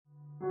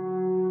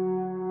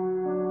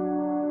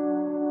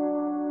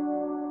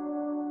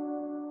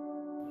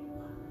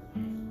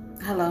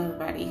Hello,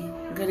 everybody.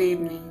 Good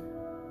evening.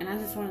 And I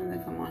just wanted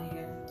to come on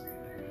here.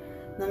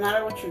 No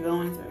matter what you're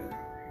going through,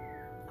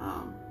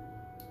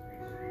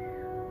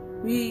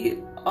 we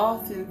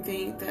often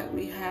think that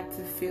we have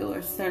to feel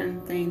a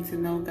certain thing to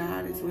know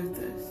God is with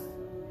us.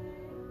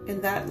 And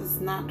that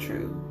is not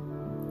true.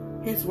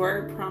 His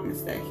word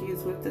promised that He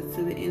is with us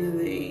to the end of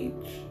the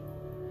age.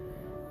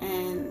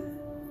 And,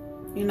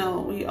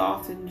 we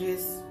often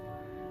just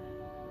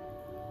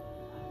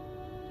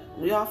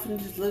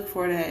look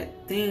for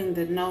that thing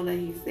to know that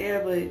He's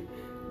there, but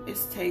it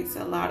takes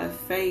a lot of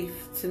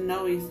faith to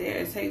know He's there.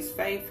 It takes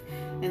faith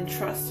and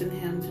trust in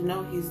Him to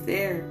know He's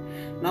there.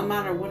 No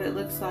matter what it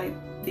looks like,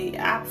 the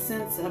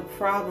absence of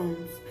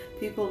problems.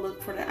 People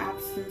look for the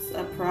absence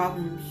of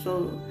problems.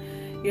 So,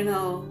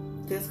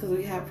 just because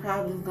we have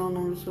problems going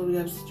on, so we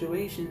have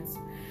situations.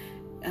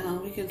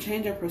 We can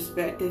change our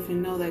perspective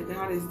and know that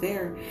God is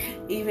there,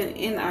 even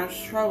in our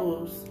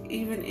struggles,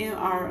 even in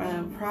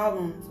our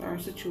problems, our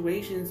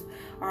situations,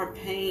 our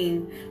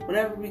pain,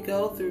 whatever we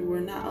go through. We're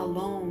not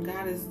alone.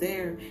 God is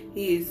there.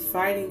 He is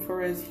fighting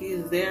for us. He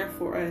is there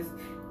for us.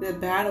 The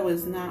battle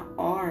is not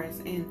ours,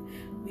 and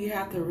we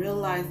have to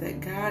realize that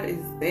God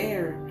is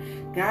there.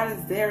 God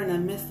is there in the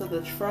midst of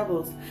the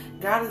troubles.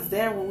 God is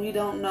there when we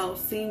don't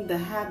seem to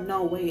have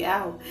no way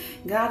out.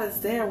 God is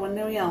there when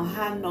we don't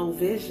have no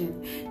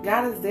vision.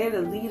 God is there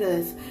to lead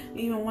us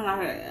even when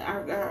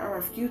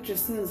our future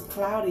seems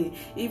cloudy.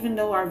 Even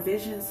though our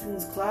vision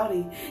seems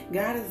cloudy,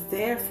 God is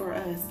there for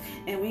us.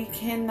 And we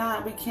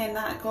cannot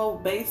go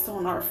based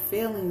on our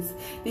feelings,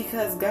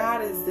 because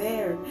God is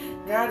there.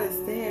 God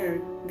is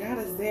there. God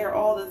is there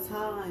all the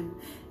time.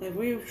 If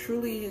we're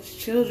truly His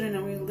children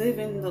and we live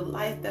in the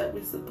life that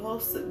we're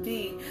supposed to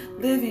be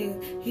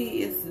living,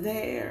 He is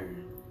there.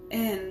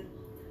 And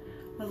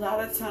a lot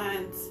of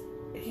times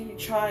He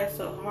tries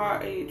so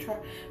hard.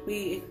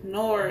 We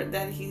ignore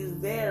that He's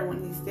there.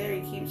 When He's there,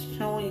 He keeps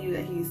showing you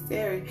that He's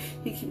there.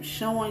 He keeps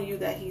showing you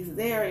that He's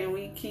there, and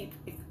we keep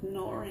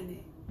ignoring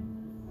it.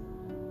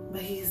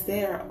 But He's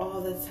there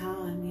all the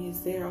time. He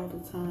is there all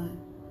the time.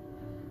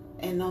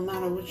 And no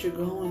matter what you're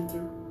going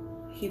through,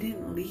 He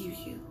didn't leave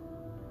you.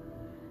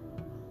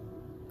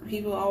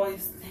 People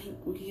always think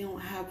we don't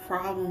have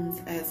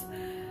problems, as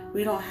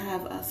we don't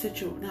have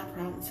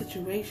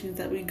situations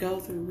that we go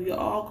through. We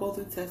all go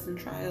through tests and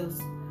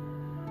trials.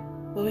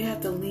 But we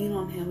have to lean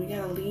on Him. We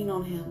got to lean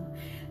on Him.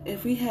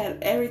 If we had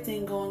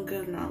everything going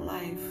good in our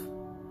life,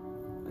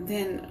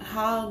 then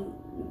how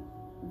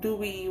do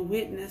we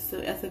witness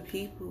to other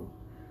people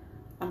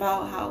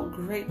about how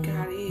great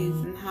God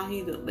is and how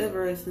He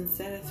delivers us and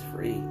set us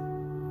free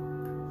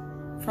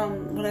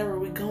from whatever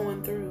we're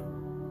going through?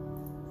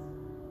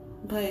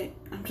 But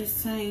I'm just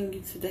saying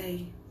you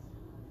today,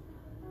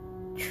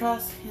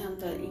 trust Him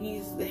that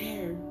He's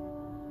there.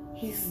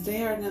 He's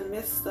there in the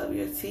midst of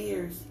your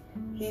tears.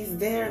 He's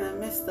there in the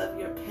midst of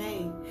your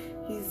pain.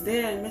 He's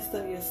there in the midst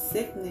of your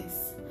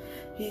sickness.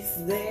 He's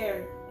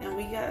there, and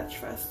we gotta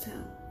trust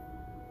Him.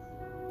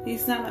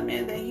 He's not a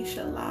man that He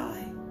should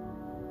lie.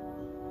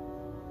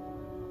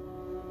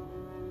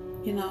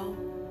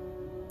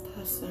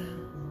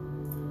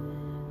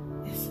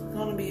 It's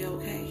gonna be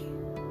okay.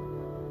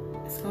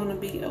 It's gonna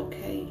be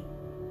okay.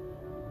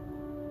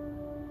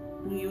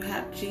 When you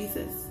have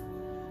Jesus,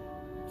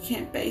 you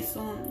can't base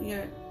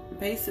your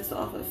basis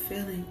off of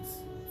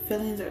feelings.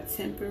 Feelings are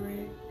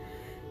temporary.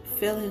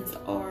 Feelings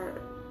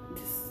are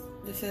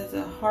this as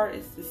the heart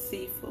is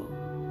deceitful.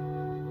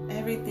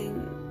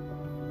 Everything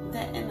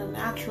that in the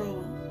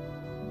natural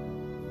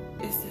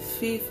is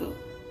deceitful.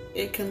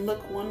 It can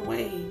look one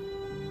way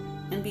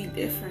and be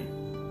different.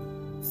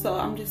 So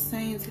I'm just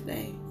saying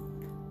today,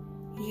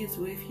 He is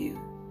with you.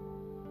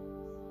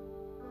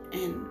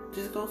 And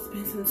just go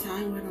spend some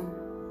time with Him.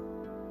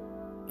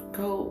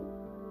 Go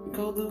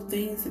do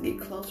things to get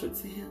closer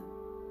to Him,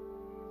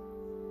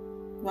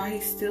 while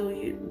He's still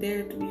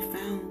there to be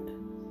found.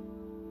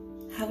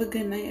 Have a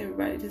good night,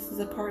 everybody. This is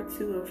a part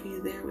 2 of He's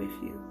there with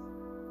you.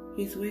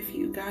 He's with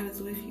you. God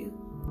is with you.